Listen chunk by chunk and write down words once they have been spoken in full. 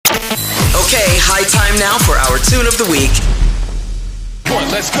Okay, high time now for our tune of the week. One,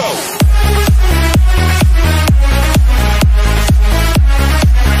 let's go.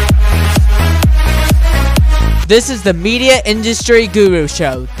 This is the Media Industry Guru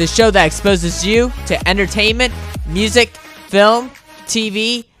Show, the show that exposes you to entertainment, music, film,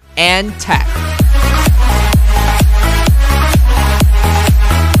 TV, and tech.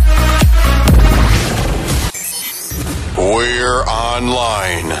 We're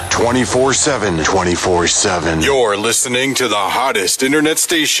online 24/7. 24/7. You're listening to the hottest internet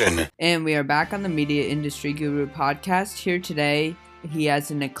station. And we are back on the Media Industry Guru podcast. Here today, he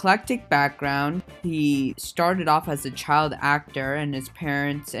has an eclectic background. He started off as a child actor, and his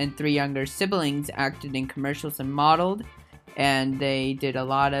parents and 3 younger siblings acted in commercials and modeled. And they did a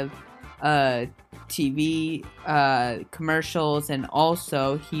lot of TV commercials, and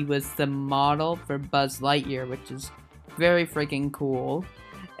also he was the model for Buzz Lightyear, which is very freaking cool.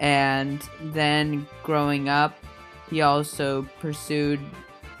 And then growing up, he also pursued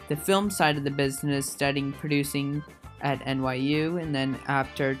the film side of the business, studying producing at NYU, and then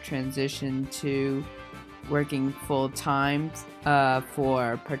after transitioned to working full-time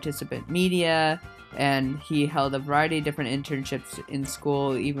for Participant Media. And he held a variety of different internships in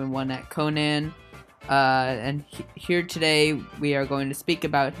school, even one at Conan. And here today, we are going to speak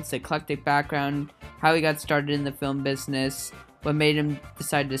about his eclectic background, how he got started in the film business, what made him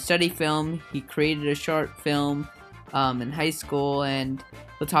decide to study film. He created a short film in high school, and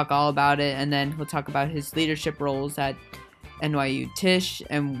we'll talk all about it. And then we'll talk about his leadership roles at NYU Tisch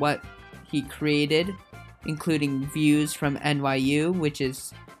and what he created, including Views from NYU, which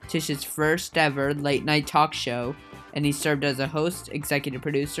is Tisch's first ever late night talk show, and he served as a host, executive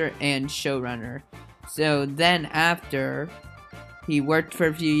producer, and showrunner. So then after, he worked for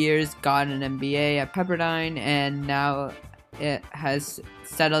a few years, got an MBA at Pepperdine, and now it has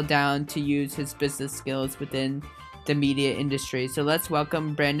settled down to use his business skills within the media industry. So let's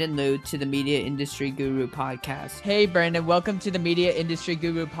welcome Brandon Lew to the Media Industry Guru podcast. Hey Brandon, welcome to the Media Industry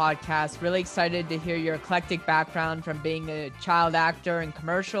Guru podcast. Really excited to hear your eclectic background, from being a child actor in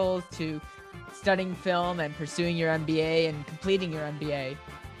commercials to studying film and pursuing your MBA and completing your MBA.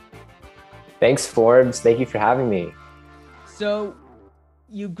 Thanks, Forbes. Thank you for having me. So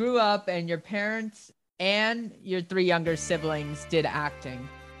you grew up and your parents and your 3 younger siblings did acting.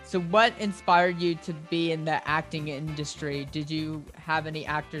 So what inspired you to be in the acting industry? Did you have any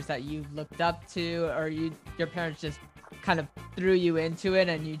actors that you looked up to, or your parents just kind of threw you into it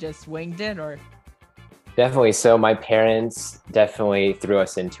and you just winged it, or? Definitely. So my parents definitely threw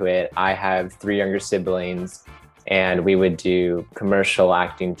us into it. I have 3 younger siblings, and we would do commercial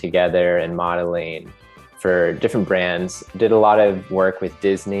acting together and modeling for different brands. Did a lot of work with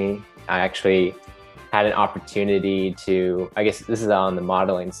Disney. I actually had an opportunity to, I guess this is on the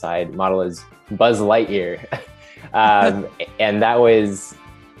modeling side, model as Buzz Lightyear. And that was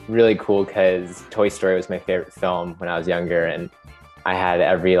really cool because Toy Story was my favorite film when I was younger, and I had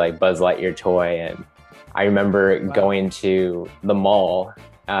every Buzz Lightyear toy. And I remember going to the mall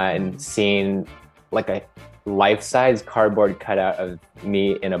and seeing a life-size cardboard cutout of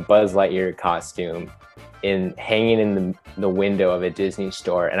me in a Buzz Lightyear costume hanging in the window of a Disney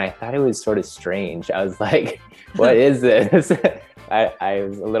store, and I thought it was sort of strange. I was like, what is this? I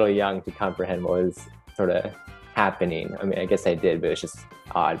was a little young to comprehend what was sort of happening. I mean, I guess I did, but it was just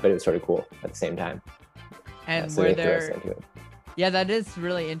odd, but it was sort of cool at the same time. And so were there... Yeah, that is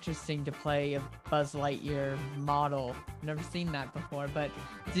really interesting to play a Buzz Lightyear model. Never seen that before, but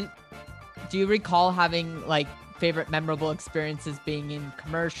do you recall having favorite memorable experiences being in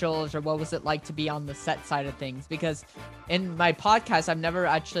commercials, or what was it like to be on the set side of things? Because in my podcast, I've never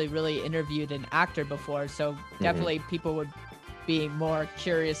actually really interviewed an actor before, so definitely people would be more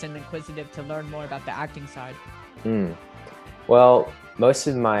curious and inquisitive to learn more about the acting side. Well, most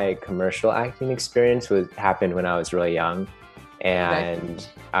of my commercial acting experience happened when I was really young, and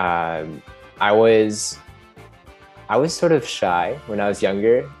I was sort of shy when I was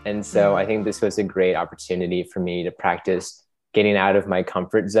younger, and so I think this was a great opportunity for me to practice getting out of my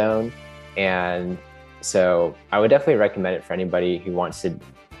comfort zone. And so I would definitely recommend it for anybody who wants to,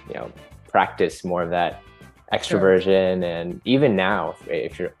 practice more of that extroversion. And even now,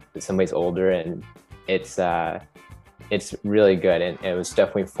 if you're somebody's older, and it's really good, and it was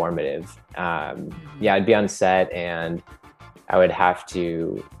definitely formative. I'd be on set, and I would have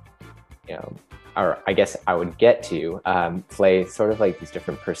to, or I guess I would get to play sort of these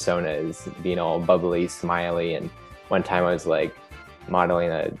different personas, being all bubbly, smiley. And one time I was modeling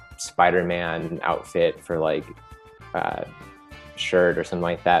a Spider-Man outfit for shirt or something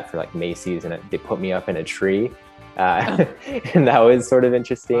like that for Macy's, and they put me up in a tree, And that was sort of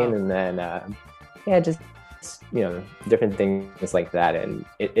interesting. Wow. And then, just, different things like that. And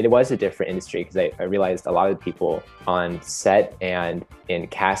it was a different industry because I realized a lot of people on set and in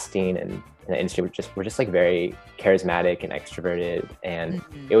casting and in the industry were just like very charismatic and extroverted. And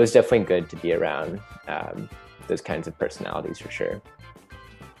it was definitely good to be around those kinds of personalities for sure.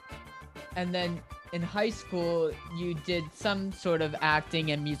 And then in high school, you did some sort of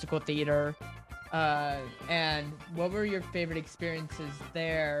acting and musical theater. And what were your favorite experiences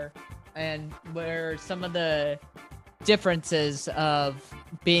there? And what are some of the differences of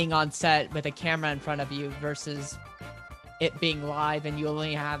being on set with a camera in front of you versus it being live and you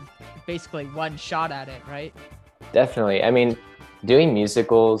only have basically one shot at it, right? Definitely. I mean, doing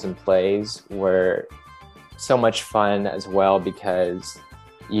musicals and plays were so much fun as well because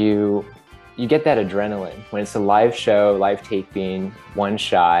you get that adrenaline. When it's a live show, live taping, one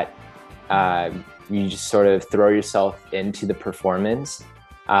shot, you just sort of throw yourself into the performance.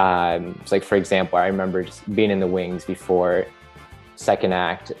 So like, for example, I remember just being in the wings before second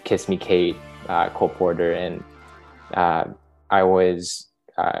act, Kiss Me Kate, Cole Porter, and I was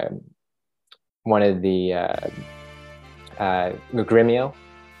one of the Gremio.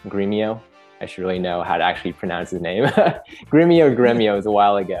 I should really know how to actually pronounce his name. Gremio was a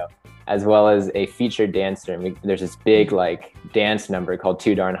while ago, as well as a featured dancer. And there's this big like dance number called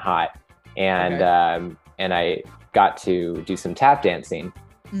Too Darn Hot, and and I got to do some tap dancing.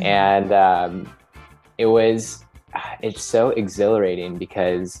 And it's so exhilarating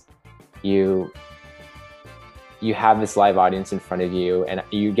because you have this live audience in front of you and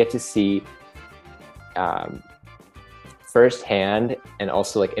you get to see firsthand and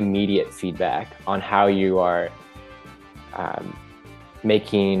also like immediate feedback on how you are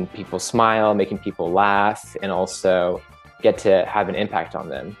making people smile, making people laugh, and also get to have an impact on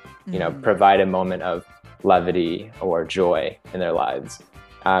them, provide a moment of levity or joy in their lives.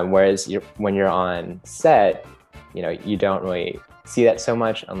 Whereas when you're on set, you don't really see that so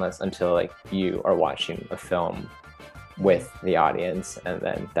much until like you are watching a film with the audience, and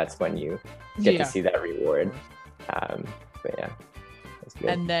then that's when you get to see that reward. But yeah, that's good.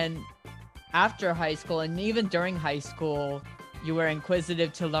 And then after high school and even during high school, you were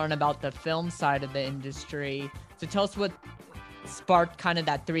inquisitive to learn about the film side of the industry. So tell us what sparked kind of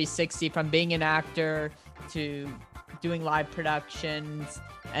that 360 from being an actor to doing live productions,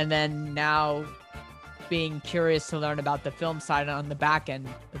 and then now being curious to learn about the film side on the back end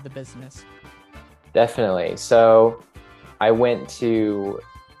of the business. Definitely. So I went to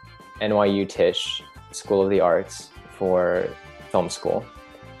NYU Tisch School of the Arts for film school,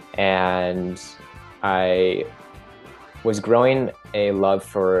 and I was growing a love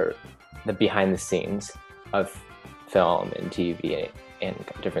for the behind the scenes of film and TV and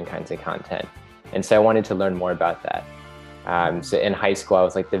different kinds of content. And so I wanted to learn more about that. So in high school, I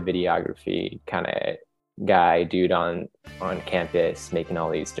was like the videography kind of dude on campus, making all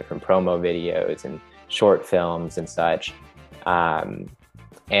these different promo videos and short films and such.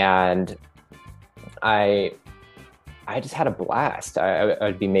 And I just had a blast. I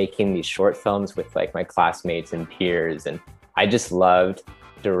would be making these short films with like my classmates and peers, and I just loved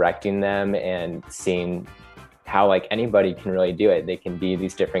directing them and seeing how like anybody can really do it. They can be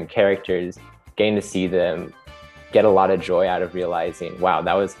these different characters, getting to see them get a lot of joy out of realizing, wow,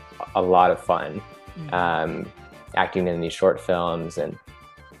 that was a lot of fun. Acting in these short films and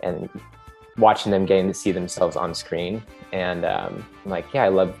watching them getting to see themselves on screen. And I'm like, yeah, I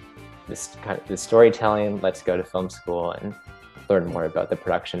love this kind of this storytelling. Let's go to film school and learn more about the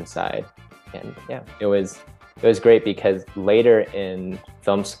production side. And yeah, it was great because later in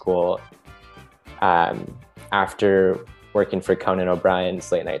film school, after working for Conan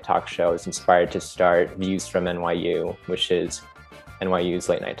O'Brien's late night talk show, I was inspired to start Views from NYU, which is NYU's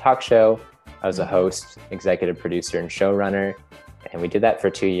late night talk show. I was a host, executive producer, and showrunner, and we did that for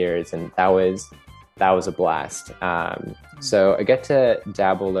 2 years, and that was a blast. So I get to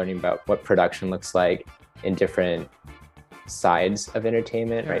dabble learning about what production looks like in different sides of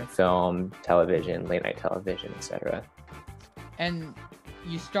entertainment, right? Film, television, late night television, etc. And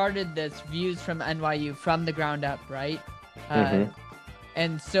you started this Views from NYU from the ground up, right?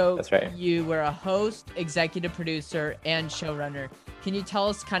 And so that's right. You were a host, executive producer, and showrunner. Can you tell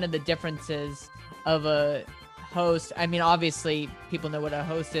us kind of the differences of a host? I mean, obviously people know what a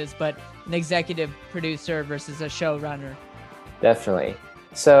host is, but an executive producer versus a showrunner. Definitely.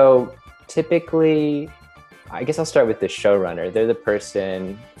 So typically, I guess I'll start with the showrunner. They're the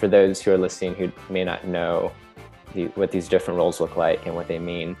person, for those who are listening who may not know what these different roles look like and what they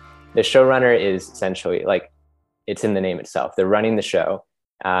mean. The showrunner is essentially like, it's in the name itself. They're running the show,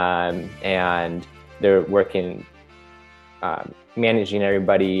 and they're working managing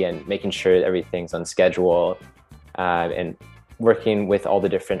everybody and making sure that everything's on schedule, and working with all the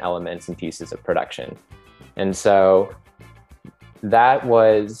different elements and pieces of production. And so that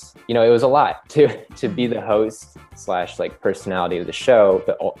was, it was a lot to be the host / like personality of the show,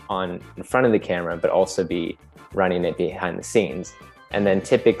 but in front of the camera, but also be running it behind the scenes. And then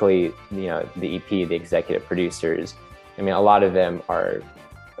typically, the EP, the executive producers, I mean, a lot of them are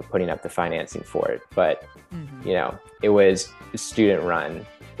putting up the financing for it, but it was student run.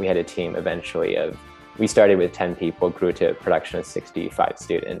 We had a team eventually we started with 10 people, grew to a production of 65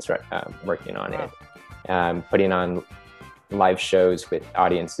 students working on it, putting on live shows with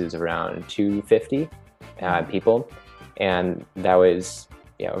audiences around 250 people. And that was,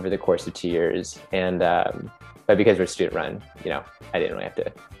 over the course of 2 years. And, but because we're student run, I didn't really have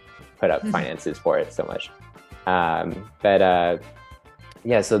to put up finances for it so much.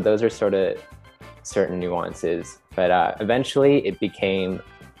 So those are sort of certain nuances, but eventually it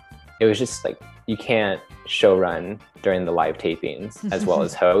was just like, you can't show run during the live tapings as well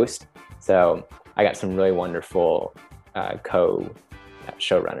as host. So I got some really wonderful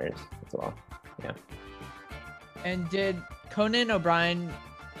co-showrunners as well. Yeah. And did Conan O'Brien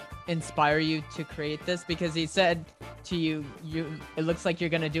inspire you to create this? Because he said to you, it looks like you're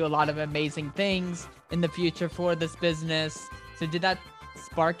going to do a lot of amazing things in the future for this business. So did that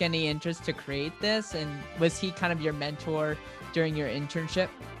spark any interest to create this? And was he kind of your mentor during your internship?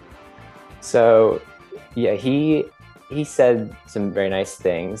 So yeah, he said some very nice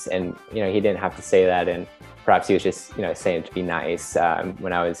things, and he didn't have to say that, and perhaps he was just saying it to be nice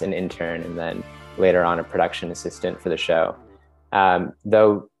when I was an intern and then later on a production assistant for the show.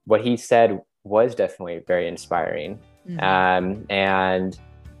 Though what he said was definitely very inspiring. And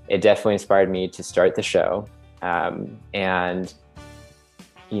it definitely inspired me to start the show. And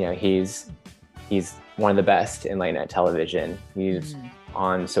he's one of the best in late night television. He's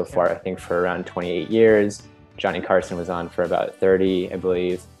on so far, I think, for around 28 years. Johnny Carson was on for about 30, I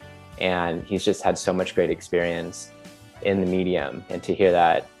believe. And he's just had so much great experience in the medium. And to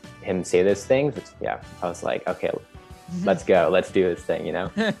hear him say those things, I was like, okay, let's go. Let's do this thing,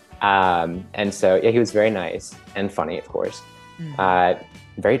 And so, he was very nice and funny, of course.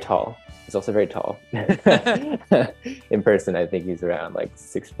 Very tall. He's also very tall. In person, I think he's around like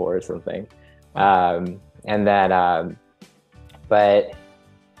 6'4" or something. And then, but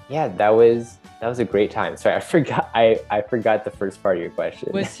yeah, that was a great time. Sorry, I forgot the first part of your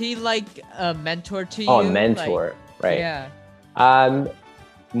question. Was he like a mentor to you? Oh, a mentor, right? Yeah.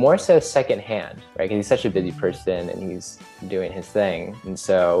 More so secondhand, right? Because he's such a busy person and he's doing his thing. And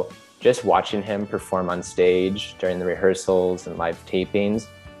so just watching him perform on stage during the rehearsals and live tapings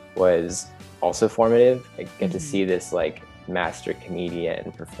was also formative. I get to see this like master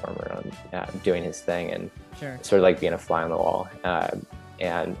comedian performer doing his thing, and sort of like being a fly on the wall.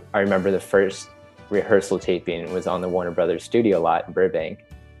 And I remember the first rehearsal taping was on the Warner Brothers studio lot in Burbank.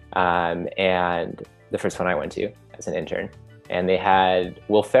 And the first one I went to as an intern. And they had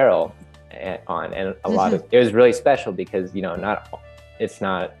Will Ferrell on, and it was really special because, it's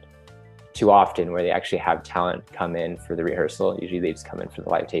not too often where they actually have talent come in for the rehearsal. Usually they just come in for the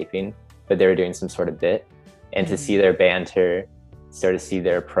live taping, but they were doing some sort of bit. And to see their banter, sort of see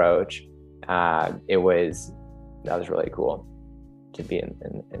their approach, that was really cool to be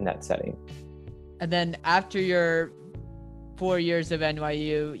in that setting. And then after your 4 years of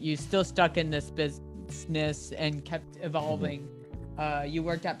NYU, you still stuck in this business and kept evolving. You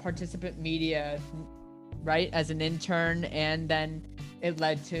worked at Participant Media, right, as an intern, and then it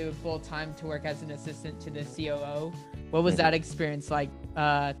led to full-time to work as an assistant to the COO. What was that experience like?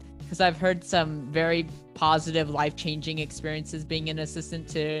 Because I've heard some very positive, life-changing experiences being an assistant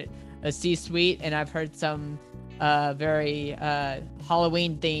to a C-suite, and I've heard some very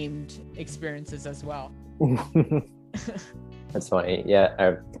Halloween-themed experiences as well. That's funny.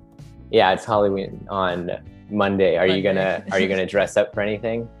 Yeah, it's Halloween on Monday. Are you gonna dress up for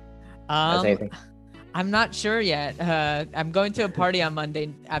anything? Anything? I'm not sure yet. I'm going to a party on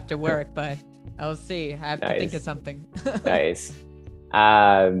Monday after work, but I'll see. I have to think of something. Nice.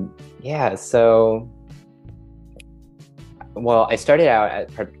 So, well, I started out at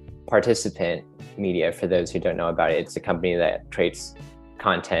Participant Media. For those who don't know about it, it's a company that creates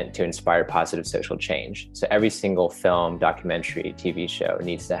content to inspire positive social change. So every single film, documentary, TV show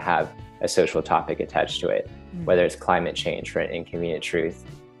needs to have a social topic attached to it, whether it's climate change for an inconvenient truth,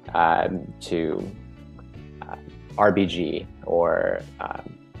 to RBG or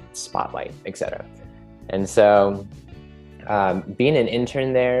Spotlight, etc. And so being an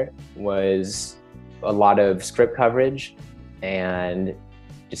intern there was a lot of script coverage and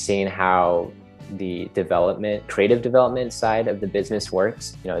just seeing how the creative development side of the business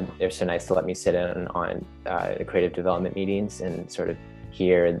works. They're so nice to let me sit in on the creative development meetings and sort of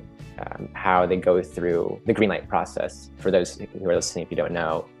hear how they go through the greenlight process. For those who are listening, if you don't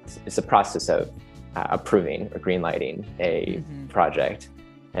know, it's a process of approving or greenlighting a project.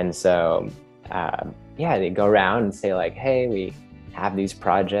 And so, they go around and say like, hey, we have these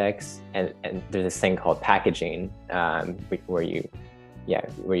projects, and there's this thing called packaging, where you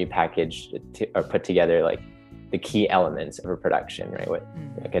package or put together like the key elements of a production, right?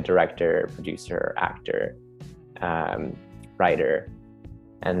 Like a director, producer, actor, writer.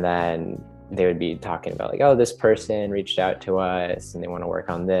 And then they would be talking about like, oh, this person reached out to us and they want to work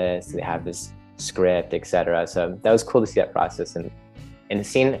on this. They have this script, etc. So that was cool to see that process and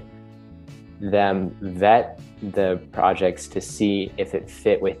seeing them vet the projects to see if it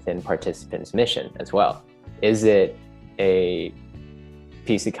fit within participants' mission as well. Is it a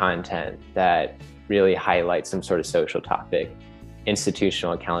piece of content that really highlights some sort of social topic,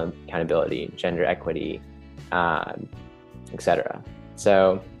 institutional accountability, gender equity, etc.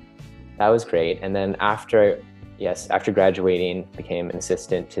 So that was great. And then after graduating, became an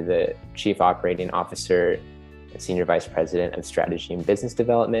assistant to the chief operating officer and senior vice president of strategy and business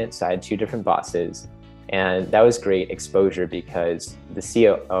development. So I had 2 different bosses, and that was great exposure because the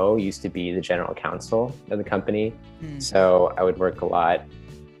COO used to be the general counsel of the company. So I would work a lot,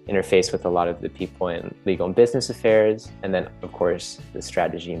 interface with a lot of the people in legal and business affairs, and then of course the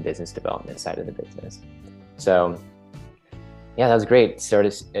strategy and business development side of the business. So yeah, that was great. Sort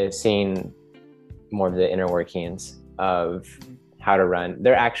of seeing more of the inner workings of how to run.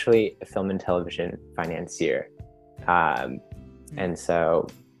 They're actually a film and television financier. And so,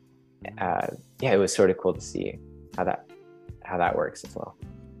 it was sort of cool to see how that works as well.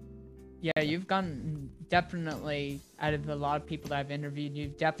 Yeah, you've gone definitely, out of a lot of people that I've interviewed,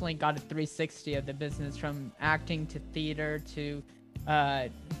 you've definitely got a 360 of the business, from acting to theater to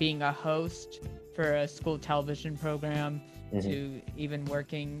being a host for a school television program, to even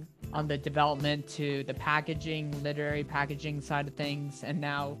working on the development, to the packaging, literary packaging side of things, and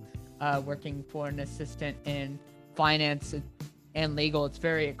now working for an assistant in finance and legal. It's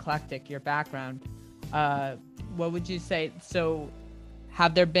very eclectic, your background. What would you say? So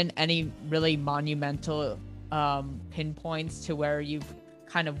have there been any really monumental pinpoints to where you've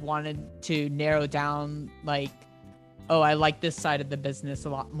kind of wanted to narrow down, like, oh, I like this side of the business a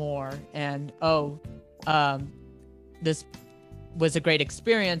lot more, and this was a great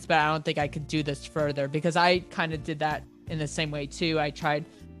experience, but I don't think I could do this further? Because I kind of did that in the same way too. I tried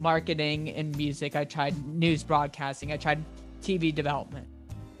marketing and music, I tried news broadcasting, I tried TV development.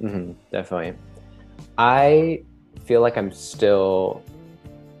 Definitely. I feel like I'm still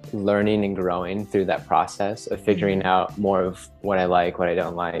learning and growing through that process of figuring out more of what I like, what I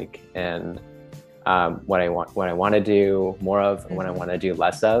don't like, and what I want to do more of, and what I want to do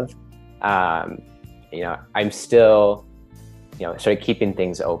less of. I'm still, sort of keeping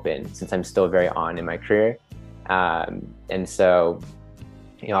things open since I'm still very on in my career. And so,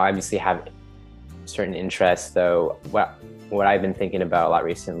 I obviously have certain interests, though. What I've been thinking about a lot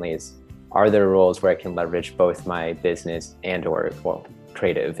recently is, are there roles where I can leverage both my business and or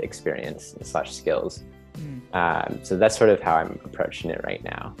creative experience / skills? So that's sort of how I'm approaching it right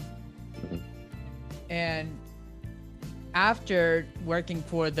now. And after working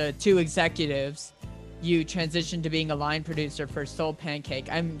for the 2 executives, you transitioned to being a line producer for Soul Pancake.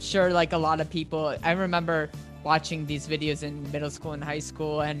 I'm sure, like a lot of people, I remember watching these videos in middle school and high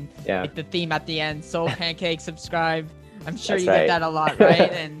school, and like the theme at the end, Soul Pancake, subscribe. I'm sure you get that a lot,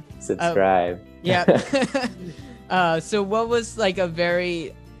 right? And subscribe. So what was like a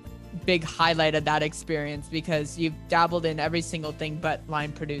very big highlight of that experience? Because you've dabbled in every single thing but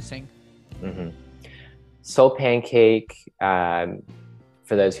line producing. Soul Pancake,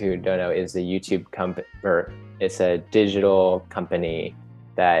 for those who don't know, is a YouTube company, or it's a digital company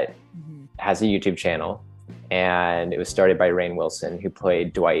that has a YouTube channel, and it was started by Rainn Wilson, who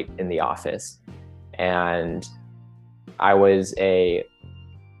played Dwight in The Office. And I was a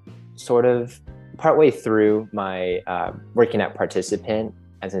sort of partway through my working at Participant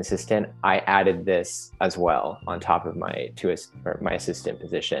as an assistant, I added this as well on top of my assistant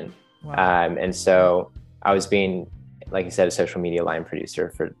position. Wow. And so I was being, like you said, a social media line producer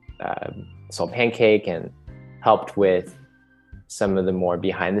for Soul Pancake, and helped with some of the more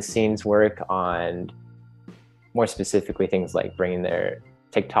behind the scenes work on, more specifically, things like bringing their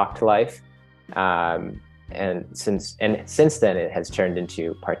TikTok to life. And since then, it has turned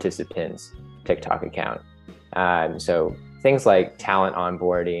into Participants' TikTok account. So things like talent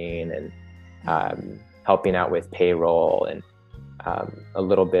onboarding and helping out with payroll and a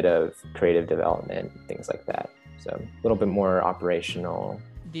little bit of creative development, things like that. So a little bit more operational.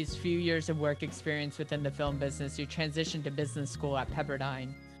 These few years of work experience within the film business, you transitioned to business school at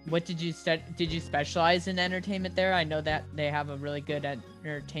Pepperdine. What did you study? Did you specialize in entertainment there? I know that they have a really good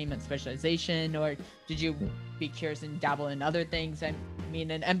entertainment specialization, or did you be curious and dabble in other things? I mean,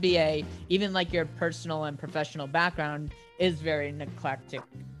 an MBA, even like your personal and professional background, is very eclectic.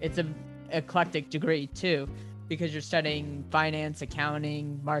 It's an eclectic degree too, because you're studying finance,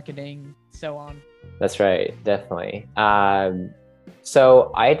 accounting, marketing, so on. That's right, definitely.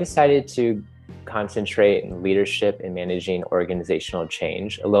 So I decided to concentrate in leadership and managing organizational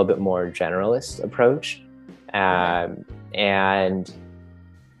change, a little bit more generalist approach. And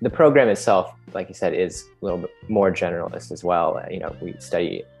the program itself, like you said, is a little bit more generalist as well. You know, we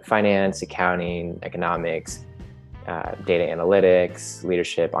study finance, accounting, economics, data analytics,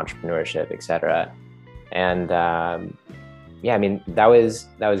 leadership, entrepreneurship, etc. And yeah, I mean, that was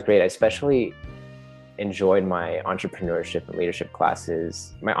great. I especially enjoyed my entrepreneurship and leadership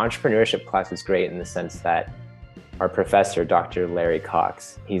classes. My entrepreneurship class was great in the sense that our professor, Dr. Larry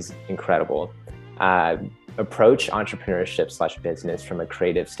Cox, he's incredible, approach entrepreneurship/business from a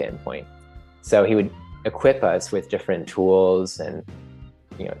creative standpoint. So he would equip us with different tools and,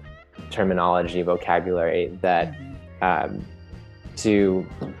 you know, terminology, vocabulary that to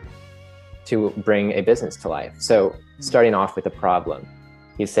bring a business to life. So starting off with a problem,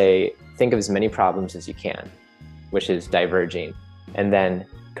 he'd say, think of as many problems as you can, which is diverging, and then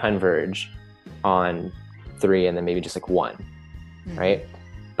converge on 3 and then maybe just like 1, right?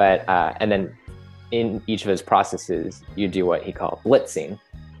 But, and then in each of his processes, you do what he called blitzing,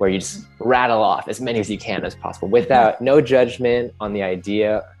 where you just rattle off as many as you can as possible without no judgment on the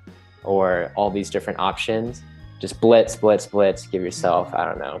idea or all these different options. Just blitz, blitz, blitz, give yourself, I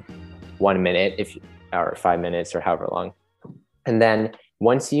don't know, 1 minute or 5 minutes or however long. And then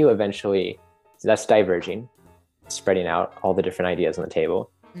once you eventually, so that's diverging, spreading out all the different ideas on the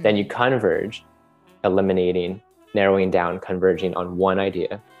table. Then you converge, eliminating, narrowing down, converging on one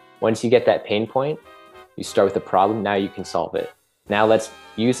idea. Once you get that pain point, you start with a problem. Now you can solve it. Now let's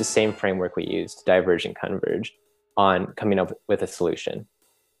use the same framework we used to diverge and converge on coming up with a solution.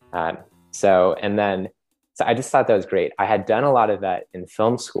 So I just thought that was great. I had done a lot of that in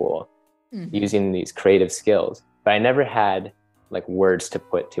film school using these creative skills, but I never had like words to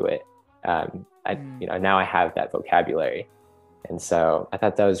put to it. You know, now I have that vocabulary. And so I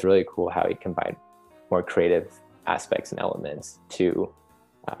thought that was really cool how he combined more creative aspects and elements to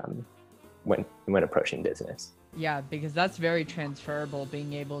when approaching business. Yeah, because that's very transferable,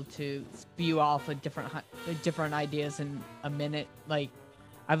 being able to spew off of different ideas in a minute. Like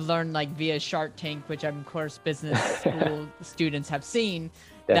I've learned like via Shark Tank, which of course business school students have seen,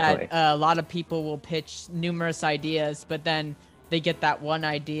 Definitely. That a lot of people will pitch numerous ideas, but then they get that one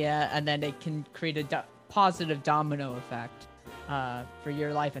idea and then it can create a positive domino effect for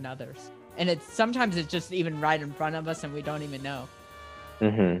your life and others. And sometimes it's just even right in front of us and we don't even know.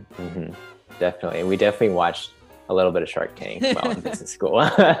 Definitely. We definitely watched a little bit of Shark Tank while in business school.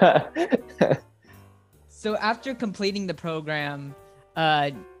 So after completing the program,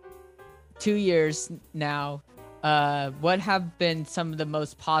 2 years now, what have been some of the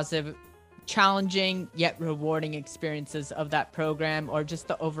most positive, challenging yet rewarding experiences of that program, or just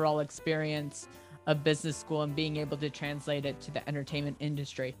the overall experience of business school and being able to translate it to the entertainment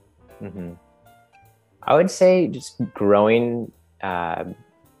industry? I would say just growing my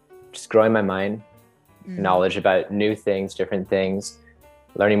mind, knowledge about new things, different things,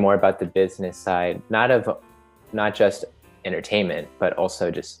 learning more about the business side, not just entertainment, but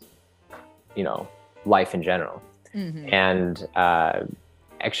also just, you know, life in general. And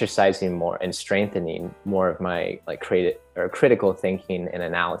exercising more and strengthening more of my like creative or critical thinking and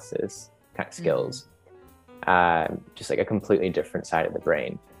analysis kind of skills. Just like a completely different side of the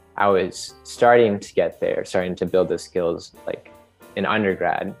brain. I was starting to get there, starting to build those skills. Like in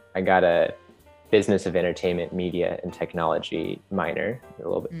undergrad, I got a business of entertainment, media, and technology minor, a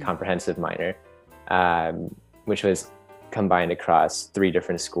little bit comprehensive minor, which was combined across 3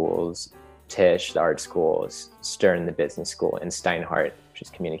 different schools: Tisch, the art school, Stern, the business school, and Steinhardt, which is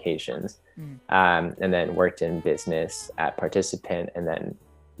communications. And then worked in business at Participant, and then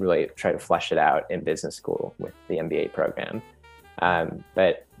really tried to flesh it out in business school with the MBA program.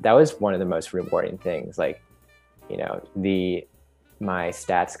 But that was one of the most rewarding things. Like, you know, my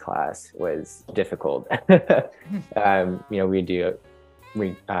stats class was difficult. You know, we do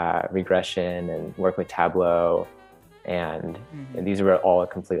regression and work with Tableau, and these were all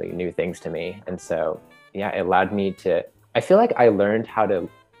completely new things to me. And so, yeah, it allowed me to, I feel like I learned how to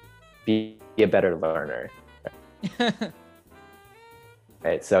be a better learner.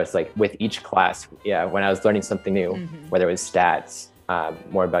 right? So it's like with each class, when I was learning something new, whether it was stats,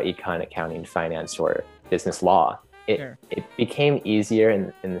 more about econ, accounting, finance, or business law, it became easier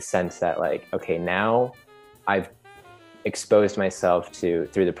in the sense that like, okay, now I've exposed myself through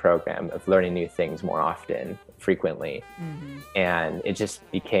the program of learning new things more often, frequently. And it just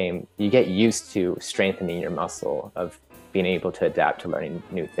became, you get used to strengthening your muscle of being able to adapt to learning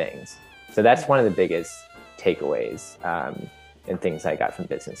new things. So that's one of the biggest takeaways and things I got from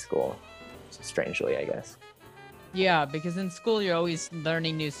business school, strangely, I guess. Yeah, because in school you're always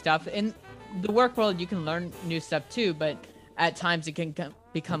learning new stuff. In the work world, you can learn new stuff too, but at times it can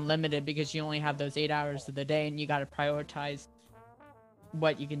become limited because you only have those 8 hours of the day, and you got to prioritize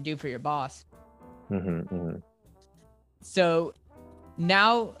what you can do for your boss. So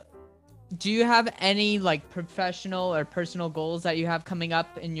now, do you have any like professional or personal goals that you have coming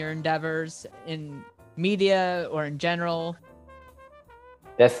up in your endeavors in media or in general?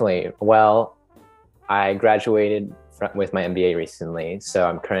 Definitely. Well, I graduated with my MBA recently, so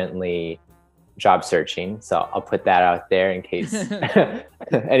I'm currently job searching. So I'll put that out there in case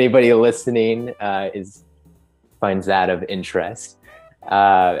anybody listening finds that of interest.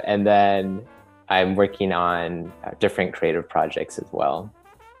 And then I'm working on different creative projects as well.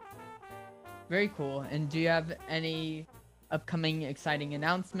 Very cool. And do you have any upcoming exciting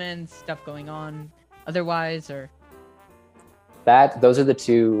announcements, stuff going on otherwise, or? Those are the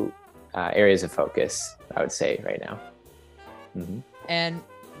two areas of focus, I would say, right now. And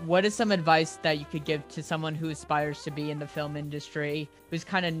what is some advice that you could give to someone who aspires to be in the film industry, who's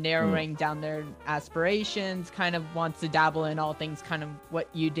kind of narrowing down their aspirations, kind of wants to dabble in all things, kind of what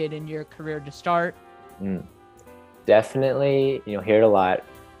you did in your career to start? Definitely, hear it a lot.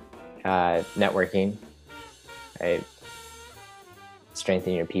 Networking, right?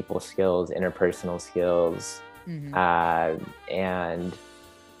 Strengthening your people skills, interpersonal skills. And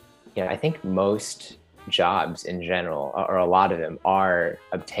I think most jobs in general, or a lot of them, are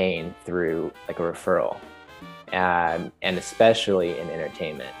obtained through like a referral, and especially in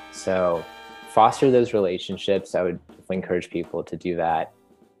entertainment. So foster those relationships. I would encourage people to do that,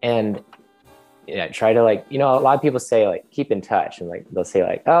 and try to a lot of people say like keep in touch, and like they'll say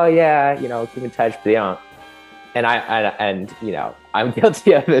like, oh yeah, keep in touch, but they don't. And I'm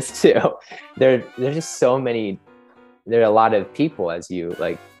guilty of this too. There's just so many. There are a lot of people as you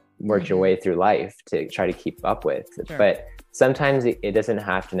like work your way through life to try to keep up with. Sure. But sometimes it doesn't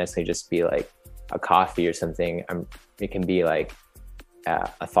have to necessarily just be like a coffee or something. It can be like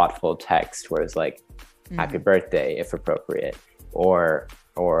a thoughtful text where it's like happy birthday if appropriate, or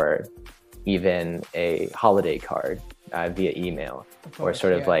even a holiday card via email, or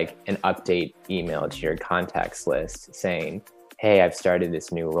sort of like an update email to your contacts list saying, hey, I've started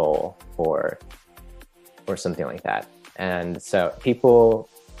this new role, or something like that. And so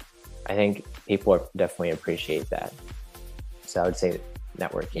I think people definitely appreciate that. So I would say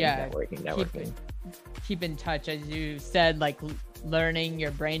networking. Keep in touch. As you said, like learning, your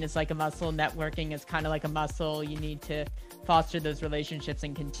brain is like a muscle. Networking is kind of like a muscle. You need to foster those relationships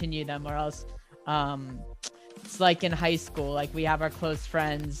and continue them, or else it's like in high school, like we have our close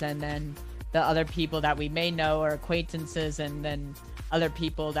friends, and then the other people that we may know are acquaintances, and then other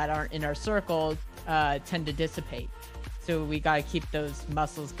people that aren't in our circle tend to dissipate. So we got to keep those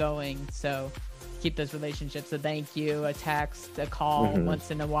muscles going. So keep those relationships. A thank you, a text, a call once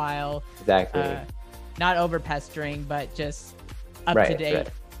in a while. Exactly. Not over pestering, but just up to date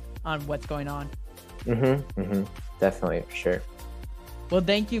on what's going on. Definitely, for sure. Well,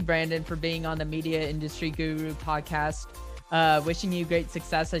 thank you, Brandon, for being on the Media Industry Guru podcast. Wishing you great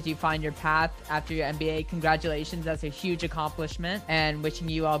success as you find your path after your MBA. Congratulations, that's a huge accomplishment, and wishing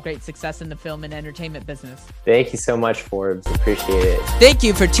you all great success in the film and entertainment business. Thank you so much, Forbes. Appreciate it. Thank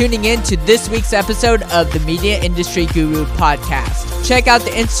you for tuning in to this week's episode of the Media Industry Guru podcast. Check out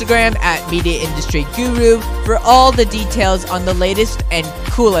the Instagram at Media Industry Guru for all the details on the latest and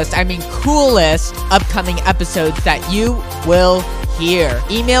coolest upcoming episodes that you will hear.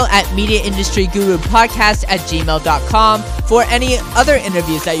 Email at mediaindustrygurupodcast@gmail.com for any other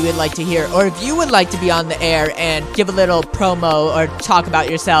interviews that you would like to hear, or if you would like to be on the air and give a little promo or talk about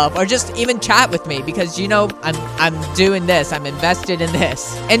yourself, or just even chat with me, because I'm doing this, I'm invested in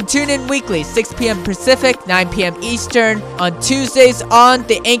this. And tune in weekly, 6 p.m. Pacific, 9 p.m. Eastern, on Tuesdays on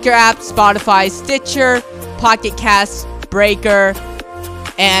the Anchor app, Spotify, Stitcher, Pocket Cast, Breaker,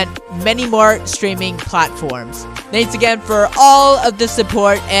 and many more streaming platforms. Thanks again for all of the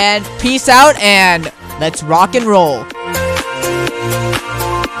support, and peace out, and let's rock and roll.